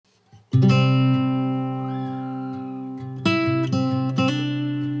Hi,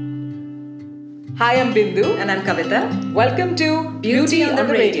 I'm Bindu. And I'm Kavita. Welcome to Beauty on the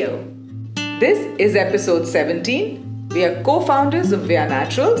Radio. This is episode 17. We are co-founders of Via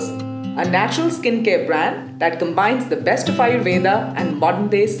Naturals, a natural skincare brand that combines the best of Ayurveda and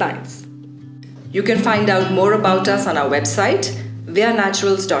modern-day science. You can find out more about us on our website,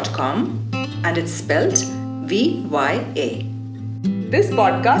 vianaturals.com, and it's spelled VYA. This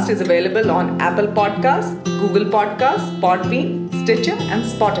podcast is available on Apple Podcasts, Google Podcasts, Podbean, Stitcher, and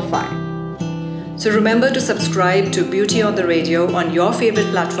Spotify. So remember to subscribe to Beauty on the Radio on your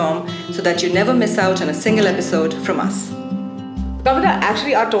favorite platform so that you never miss out on a single episode from us. Kavita,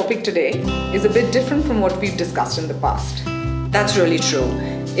 actually our topic today is a bit different from what we've discussed in the past. That's really true.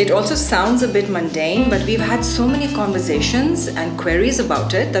 It also sounds a bit mundane, but we've had so many conversations and queries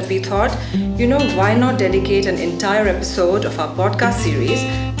about it that we thought, why not dedicate an entire episode of our podcast series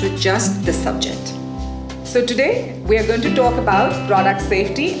to just this subject? So today we are going to talk about product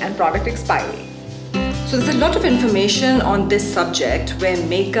safety and product expiry. So there's a lot of information on this subject where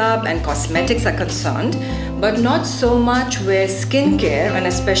makeup and cosmetics are concerned, but not so much where skincare and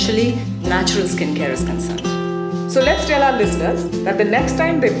especially natural skincare is concerned. So let's tell our listeners that the next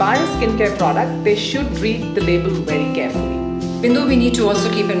time they buy a skincare product, they should read the label very carefully. Bindu, we need to also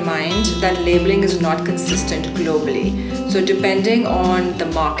keep in mind that labeling is not consistent globally. So depending on the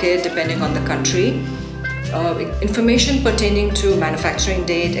market, depending on the country, information pertaining to manufacturing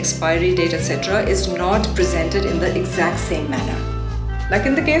date, expiry date, etc. is not presented in the exact same manner. Like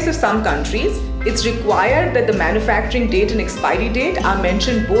in the case of some countries, it's required that the manufacturing date and expiry date are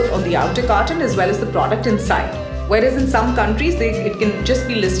mentioned both on the outer carton as well as the product inside. Whereas in some countries, it can just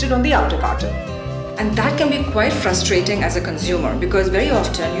be listed on the outer carton. And that can be quite frustrating as a consumer because very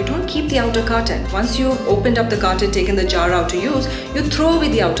often you don't keep the outer carton. Once you've opened up the carton, taken the jar out to use, you throw away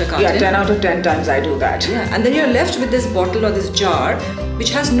the outer carton. Yeah, 10 out of 10 times I do that. Yeah, and then you're left with this bottle or this jar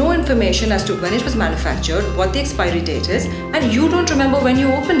which has no information as to when it was manufactured, what the expiry date is, and you don't remember when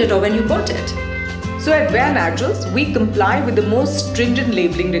you opened it or when you bought it. So at Via Naturals, we comply with the most stringent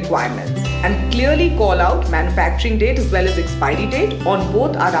labeling requirements and clearly call out manufacturing date as well as expiry date on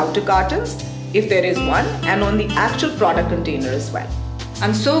both our outer cartons, if there is one, and on the actual product container as well.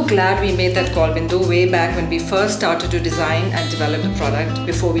 I'm so glad we made that call, Bindu, way back when we first started to design and develop the product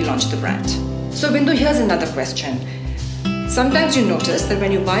before we launched the brand. So Bindu, here's another question. Sometimes you notice that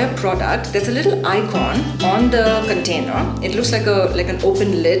when you buy a product, there's a little icon on the container. It looks like an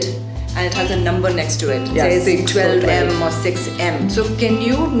open lid and it has a number next to it. It says 12M or 6M. So can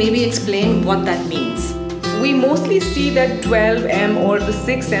you maybe explain what that means? We mostly see that 12M or the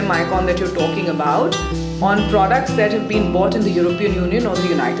 6M icon that you're talking about on products that have been bought in the European Union or the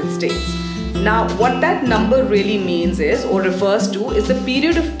United States. Now, what that number really means is, or refers to, is the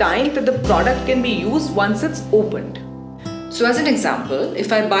period of time that the product can be used once it's opened. So as an example,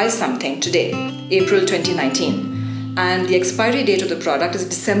 if I buy something today, April 2019, and the expiry date of the product is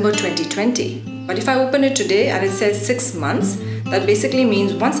December 2020, but if I open it today and it says 6 months, that basically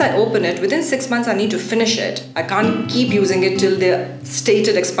means once I open it, within 6 months I need to finish it. I can't keep using it till the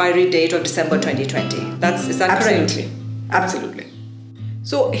stated expiry date of December 2020. Is that correct? Absolutely.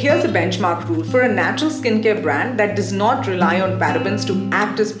 So here's a benchmark rule for a natural skincare brand that does not rely on parabens to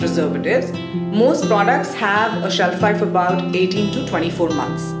act as preservatives. Most products have a shelf life of about 18 to 24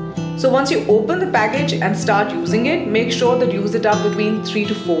 months. So once you open the package and start using it, make sure that you use it up between 3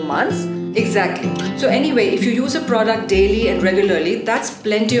 to 4 months. Exactly. So anyway, if you use a product daily and regularly, that's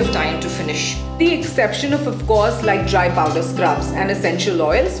plenty of time to finish. The exception of course, like dry powder scrubs and essential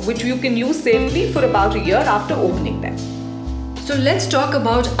oils, which you can use safely for about a year after opening them. So let's talk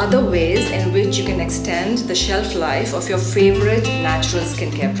about other ways in which you can extend the shelf life of your favorite natural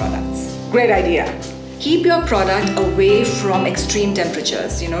skincare products. Great idea. Keep your product away from extreme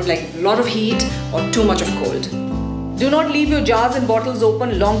temperatures, like a lot of heat or too much of cold. Do not leave your jars and bottles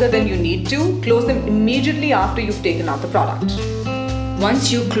open longer than you need to. Close them immediately after you've taken out the product.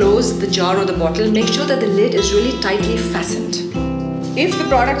 Once you close the jar or the bottle, make sure that the lid is really tightly fastened. If the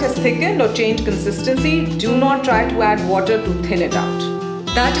product has thickened or changed consistency, do not try to add water to thin it out.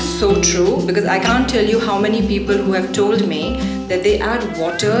 That is so true because I can't tell you how many people who have told me that they add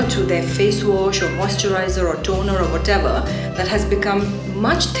water to their face wash or moisturizer or toner or whatever that has become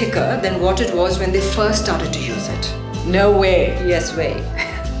much thicker than what it was when they first started to use it. No way. Yes way.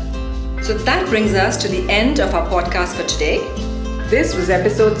 So that brings us to the end of our podcast for today. This was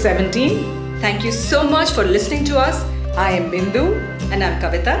episode 17. Thank you so much for listening to us. I am Bindu. And I'm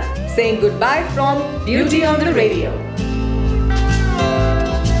Kavita. Saying goodbye from Beauty on the Radio.